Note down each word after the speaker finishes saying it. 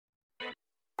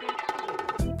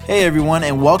Hey everyone,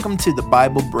 and welcome to the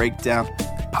Bible Breakdown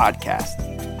Podcast.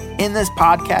 In this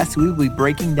podcast, we will be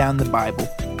breaking down the Bible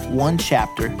one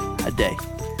chapter a day.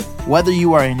 Whether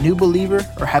you are a new believer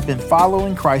or have been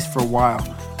following Christ for a while,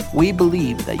 we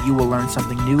believe that you will learn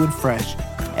something new and fresh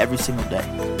every single day.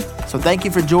 So thank you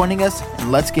for joining us,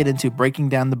 and let's get into breaking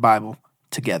down the Bible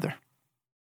together.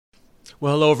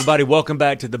 Well, hello, everybody. Welcome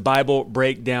back to the Bible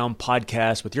Breakdown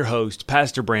Podcast with your host,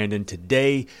 Pastor Brandon.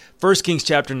 Today, 1 Kings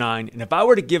chapter 9. And if I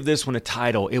were to give this one a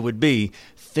title, it would be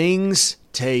Things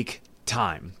Take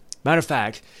Time. Matter of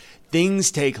fact,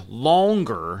 things take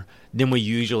longer than we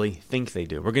usually think they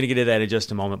do. We're going to get into that in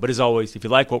just a moment. But as always, if you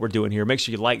like what we're doing here, make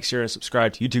sure you like, share, and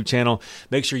subscribe to YouTube channel.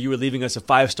 Make sure you are leaving us a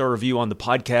 5-star review on the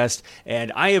podcast.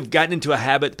 And I have gotten into a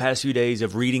habit the past few days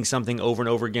of reading something over and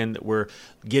over again that we're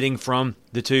getting from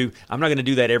the two. I'm not going to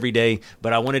do that every day,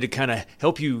 but I wanted to kind of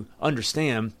help you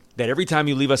understand that every time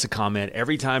you leave us a comment,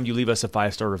 every time you leave us a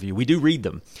 5-star review, we do read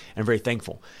them, and I'm very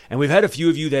thankful. And we've had a few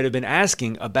of you that have been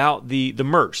asking about the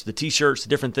merch, the t-shirts, the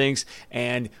different things,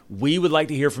 and we would like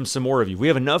to hear from some more of you. We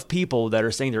have enough people that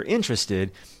are saying they're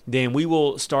interested, then we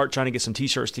will start trying to get some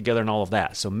t-shirts together and all of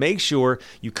that. So make sure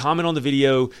you comment on the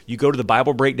video, you go to the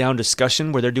Bible Breakdown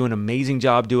discussion where they're doing an amazing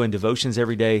job doing devotions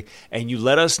every day, and you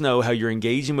let us know how you're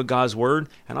engaging with God's Word,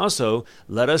 and also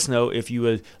let us know if you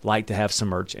would like to have some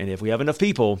merch. And if we have enough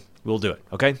people, we'll do it,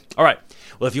 okay? All right.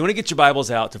 Well, if you want to get your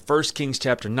Bibles out to 1 Kings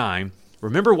chapter 9,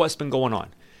 remember what's been going on.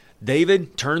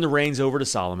 David turned the reins over to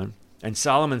Solomon, and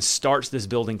Solomon starts this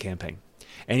building campaign.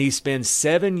 And he spends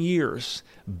 7 years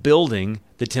building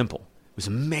the temple. It was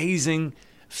an amazing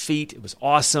feat. It was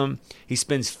awesome. He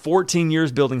spends 14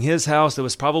 years building his house. There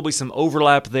was probably some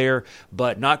overlap there,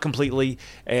 but not completely.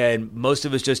 And most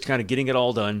of us just kind of getting it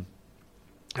all done.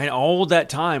 And all that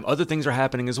time, other things are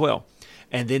happening as well.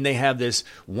 And then they have this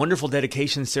wonderful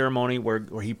dedication ceremony where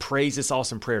he prays this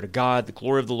awesome prayer to God. The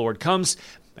glory of the Lord comes.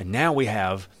 And now we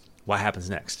have what happens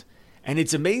next. And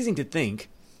it's amazing to think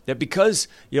that because,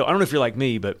 I don't know if you're like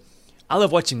me, but I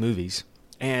love watching movies.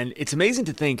 And it's amazing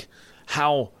to think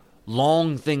how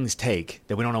long things take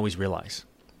that we don't always realize.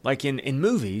 Like in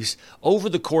movies, over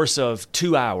the course of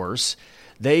 2 hours,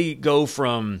 they go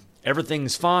from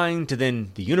everything's fine to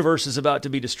then the universe is about to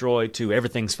be destroyed to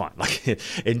everything's fine. Like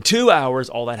in 2 hours,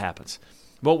 all that happens.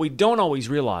 What we don't always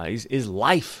realize is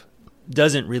life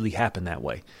doesn't really happen that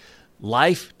way.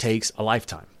 Life takes a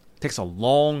lifetime. It takes a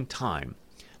long time.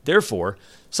 Therefore,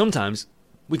 sometimes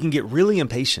we can get really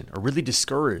impatient or really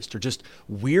discouraged or just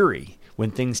weary when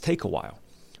things take a while.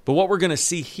 But what we're going to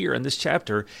see here in this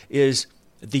chapter is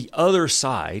the other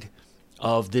side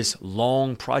of this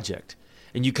long project.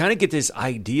 And you kind of get this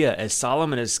idea as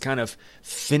Solomon is kind of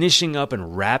finishing up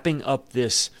and wrapping up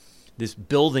this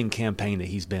building campaign that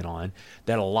he's been on,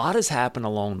 that a lot has happened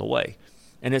along the way.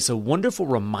 And it's a wonderful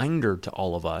reminder to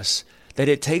all of us that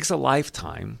it takes a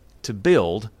lifetime to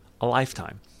build a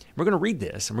lifetime. We're going to read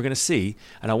this and we're going to see,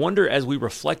 and I wonder as we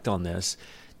reflect on this,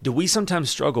 do we sometimes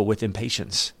struggle with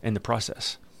impatience in the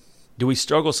process? Do we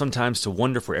struggle sometimes to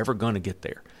wonder if we're ever going to get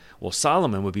there? Well,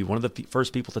 Solomon would be one of the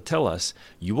first people to tell us,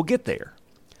 you will get there,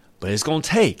 but it's going to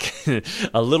take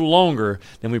a little longer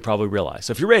than we probably realize.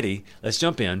 So if you're ready, let's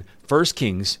jump in. 1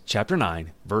 Kings chapter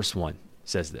 9, verse 1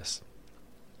 says this.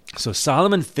 So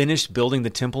Solomon finished building the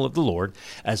temple of the Lord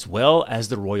as well as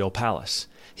the royal palace.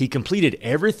 He completed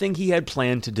everything he had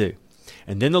planned to do.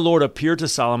 And then the Lord appeared to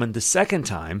Solomon the second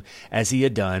time as he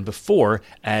had done before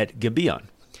at Gibeon.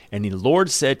 And the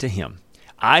Lord said to him,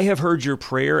 I have heard your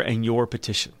prayer and your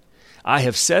petition. I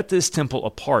have set this temple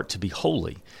apart to be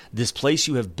holy, this place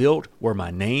you have built where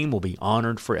my name will be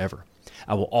honored forever.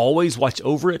 I will always watch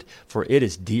over it, for it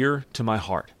is dear to my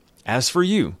heart. As for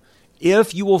you,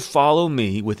 if you will follow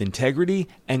me with integrity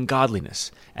and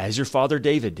godliness, as your father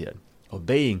David did,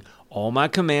 obeying all my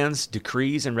commands,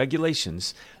 decrees, and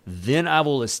regulations, then I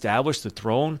will establish the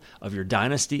throne of your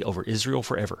dynasty over Israel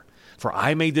forever. For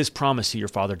I made this promise to your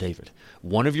father David.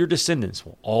 One of your descendants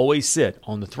will always sit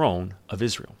on the throne of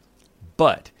Israel.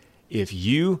 But if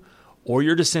you or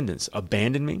your descendants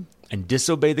abandon me and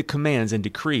disobey the commands and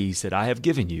decrees that I have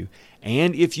given you,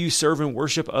 and if you serve and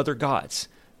worship other gods,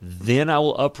 then I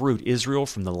will uproot Israel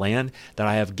from the land that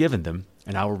I have given them,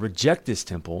 and I will reject this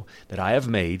temple that I have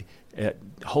made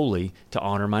holy to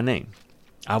honor my name.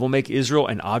 I will make Israel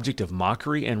an object of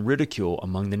mockery and ridicule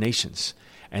among the nations.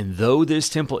 And though this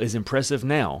temple is impressive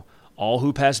now, all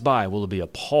who pass by will be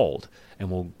appalled and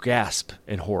will gasp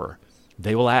in horror.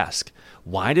 They will ask,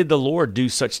 why did the Lord do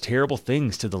such terrible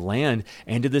things to the land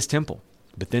and to this temple?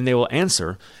 But then they will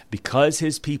answer, because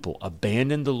his people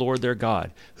abandoned the Lord their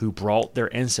God, who brought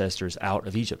their ancestors out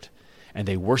of Egypt, and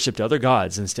they worshipped other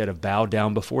gods instead of bowed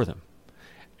down before them.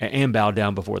 and bow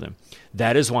down before them.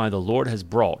 That is why the Lord has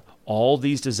brought all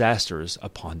these disasters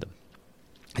upon them.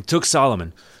 It took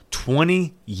Solomon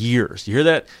 20 years. You hear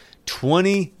that?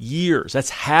 20 years. That's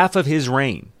half of his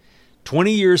reign.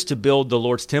 20 years to build the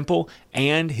Lord's temple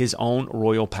and his own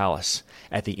royal palace.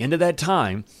 At the end of that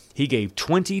time, he gave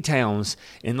 20 towns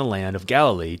in the land of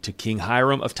Galilee to King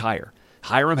Hiram of Tyre.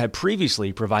 Hiram had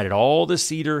previously provided all the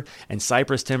cedar and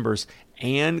cypress timbers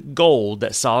and gold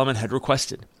that Solomon had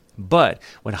requested. But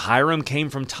when Hiram came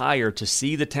from Tyre to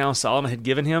see the town Solomon had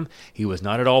given him, he was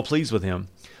not at all pleased with him.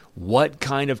 What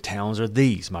kind of towns are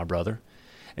these, my brother?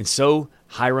 And so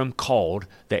Hiram called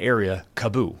the area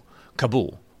Kabul,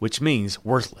 which means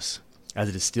worthless, as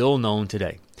it is still known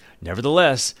today.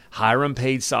 Nevertheless, Hiram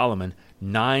paid Solomon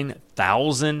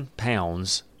 9,000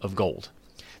 pounds of gold.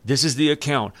 This is the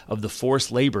account of the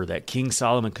forced labor that King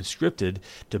Solomon conscripted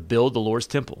to build the Lord's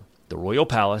temple, the royal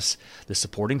palace, the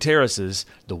supporting terraces,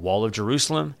 the wall of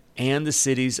Jerusalem, and the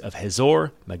cities of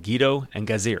Hazor, Megiddo, and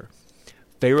Gazer.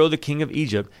 Pharaoh, the king of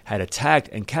Egypt, had attacked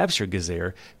and captured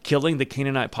Gazer, killing the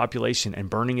Canaanite population and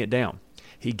burning it down.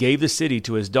 He gave the city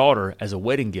to his daughter as a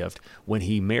wedding gift when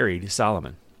he married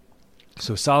Solomon.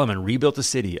 So Solomon rebuilt the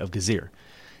city of Gazer.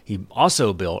 He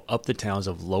also built up the towns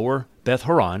of Lower Beth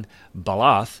Horon,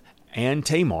 Baalath, and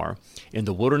Tamar in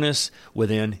the wilderness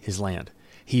within his land.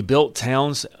 He built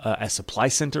towns as supply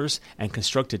centers and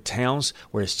constructed towns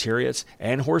where his chariots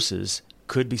and horses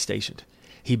could be stationed.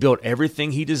 He built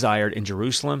everything he desired in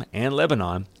Jerusalem and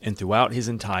Lebanon and throughout his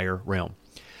entire realm.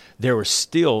 There were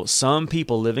still some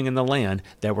people living in the land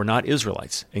that were not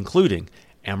Israelites, including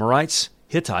Amorites,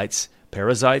 Hittites,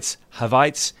 Perizzites,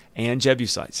 Hivites, and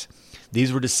Jebusites.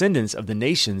 These were descendants of the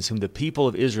nations whom the people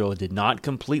of Israel did not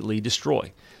completely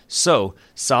destroy. So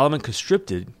Solomon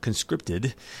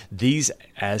conscripted these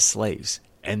as slaves,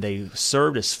 and they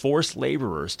served as forced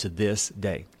laborers to this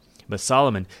day. But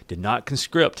Solomon did not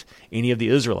conscript any of the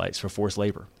Israelites for forced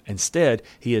labor. Instead,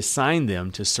 he assigned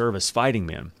them to serve as fighting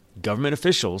men, government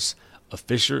officials,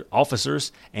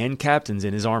 officers, and captains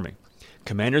in his army,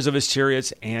 commanders of his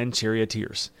chariots and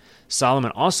charioteers.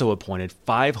 Solomon also appointed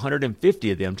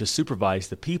 550 of them to supervise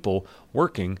the people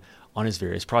working on his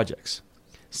various projects.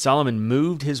 Solomon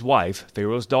moved his wife,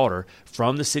 Pharaoh's daughter,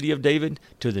 from the city of David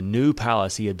to the new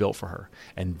palace he had built for her,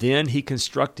 and then he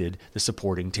constructed the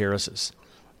supporting terraces.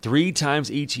 3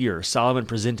 times each year, Solomon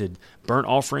presented burnt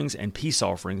offerings and peace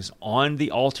offerings on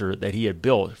the altar that he had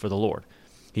built for the Lord.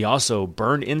 He also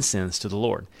burned incense to the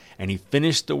Lord, and he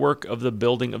finished the work of the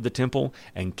building of the temple,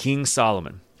 and King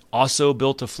Solomon also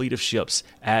built a fleet of ships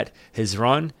at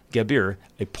Hezron Geber,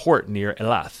 a port near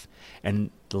Elath,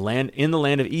 and in the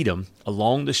land of Edom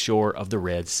along the shore of the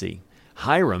Red Sea.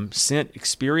 Hiram sent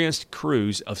experienced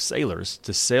crews of sailors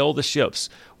to sail the ships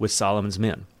with Solomon's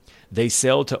men. They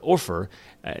sailed to Ophir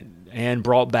and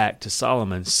brought back to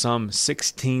Solomon some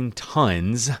 16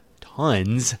 tons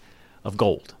of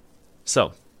gold.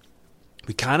 So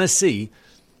we kind of see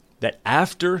that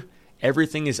after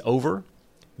everything is over,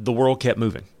 the world kept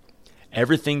moving.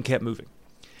 Everything kept moving.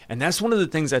 And that's one of the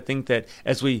things I think that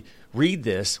as we read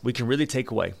this, we can really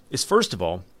take away is, first of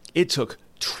all, it took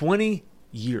 20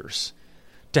 years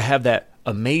to have that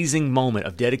amazing moment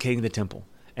of dedicating the temple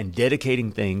and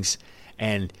dedicating things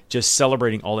and just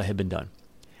celebrating all that had been done.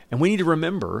 And we need to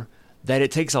remember that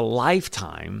it takes a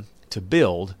lifetime to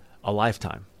build a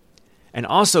lifetime. And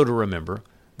also to remember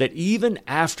that even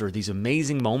after these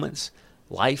amazing moments,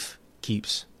 life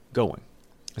keeps going.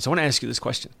 And so I want to ask you this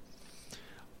question.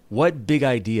 What big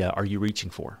idea are you reaching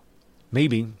for?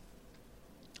 Maybe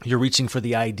you're reaching for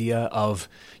the idea of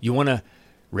you want to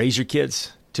raise your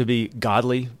kids to be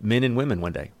godly men and women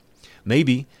one day.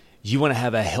 Maybe you want to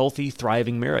have a healthy,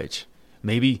 thriving marriage.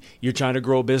 Maybe you're trying to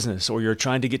grow a business, or you're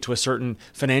trying to get to a certain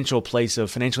financial place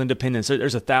of financial independence.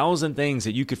 There's 1,000 things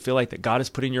that you could feel like that God has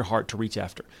put in your heart to reach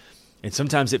after. And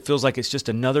sometimes it feels like it's just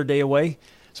another day away.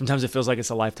 Sometimes it feels like it's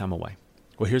a lifetime away.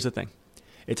 Well, here's the thing.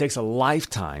 It takes a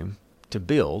lifetime to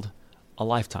build a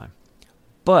lifetime.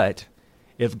 But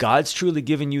if God's truly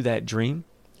given you that dream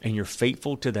and you're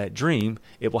faithful to that dream,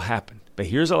 it will happen. But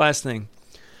here's the last thing,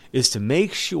 is to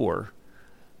make sure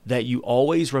that you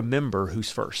always remember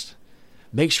who's first.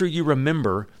 Make sure you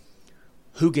remember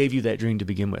who gave you that dream to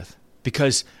begin with.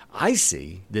 Because I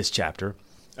see this chapter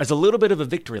as a little bit of a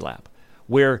victory lap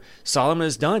where Solomon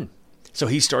is done. So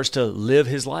he starts to live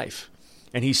his life.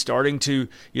 And he's starting to,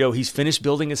 he's finished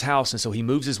building his house. And so he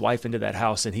moves his wife into that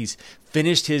house, and he's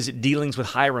finished his dealings with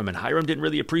Hiram. And Hiram didn't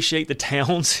really appreciate the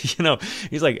towns.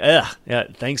 He's like, yeah,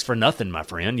 thanks for nothing, my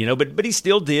friend, but he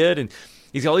still did. And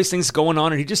he's got all these things going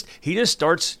on, and he just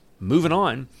starts moving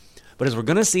on. But as we're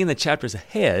going to see in the chapters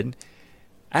ahead,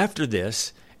 after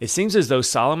this, it seems as though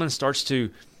Solomon starts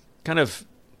to kind of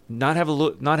not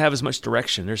have as much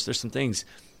direction. There's some things.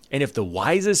 And if the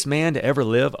wisest man to ever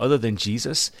live, other than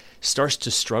Jesus, starts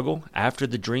to struggle after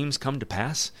the dreams come to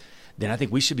pass, then I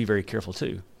think we should be very careful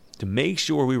too, to make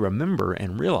sure we remember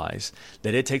and realize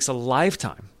that it takes a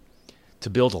lifetime to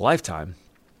build a lifetime.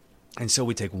 And so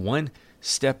we take one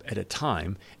step at a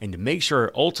time, and to make sure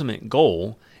our ultimate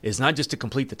goal is not just to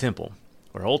complete the temple.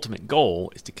 Our ultimate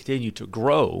goal is to continue to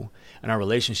grow in our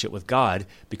relationship with God,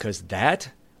 because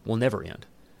that will never end.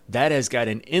 That has got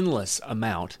an endless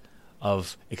amount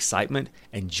of excitement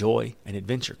and joy and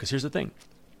adventure. Because here's the thing.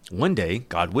 One day,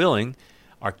 God willing,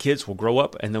 our kids will grow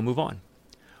up and they'll move on.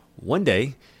 One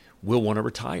day, we'll want to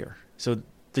retire. So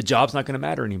the job's not going to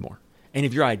matter anymore. And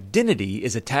if your identity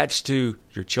is attached to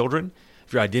your children,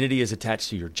 if your identity is attached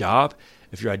to your job,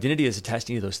 if your identity is attached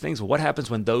to any of those things, well, what happens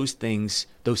when those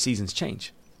seasons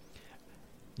change?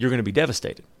 You're going to be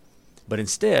devastated. But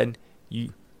instead,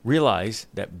 you realize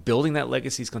that building that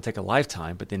legacy is going to take a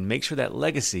lifetime, but then make sure that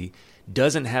legacy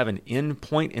doesn't have an end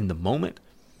point in the moment,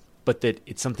 but that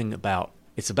it's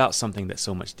about something that's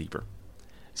so much deeper.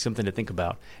 Something to think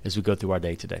about as we go through our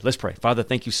day today. Let's pray. Father,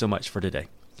 thank you so much for today.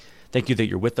 Thank you that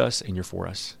you're with us and you're for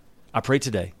us. I pray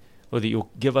today, Lord, that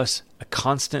you'll give us a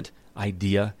constant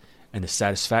idea and a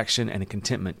satisfaction and a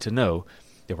contentment to know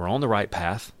that we're on the right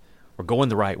path, we're going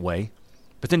the right way,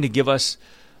 but then to give us,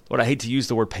 Lord, I hate to use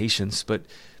the word patience, but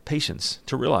patience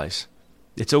to realize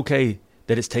it's okay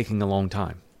that it's taking a long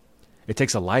time. It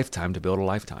takes a lifetime to build a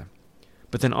lifetime.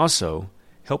 But then also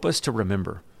help us to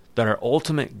remember that our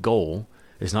ultimate goal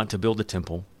is not to build a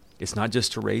temple. It's not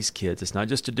just to raise kids. It's not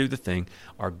just to do the thing.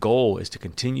 Our goal is to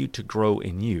continue to grow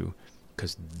in you,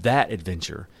 because that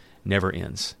adventure never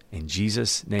ends. In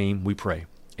Jesus' name we pray.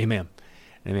 Amen.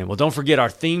 Amen. Well, don't forget our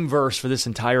theme verse for this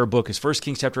entire book is 1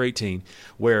 Kings chapter 18,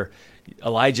 where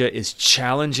Elijah is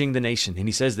challenging the nation. And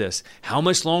he says this, "How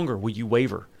much longer will you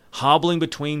waver, hobbling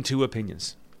between two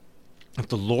opinions? If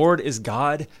the Lord is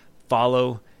God,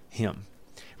 follow him."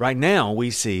 Right now,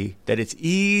 we see that it's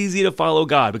easy to follow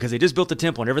God because they just built the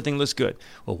temple and everything looks good.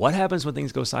 Well, what happens when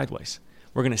things go sideways?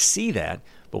 We're going to see that,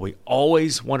 but we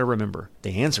always want to remember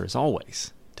the answer is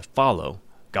always to follow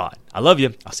God. I love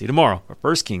you. I'll see you tomorrow for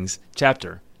 1 Kings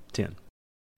chapter 10.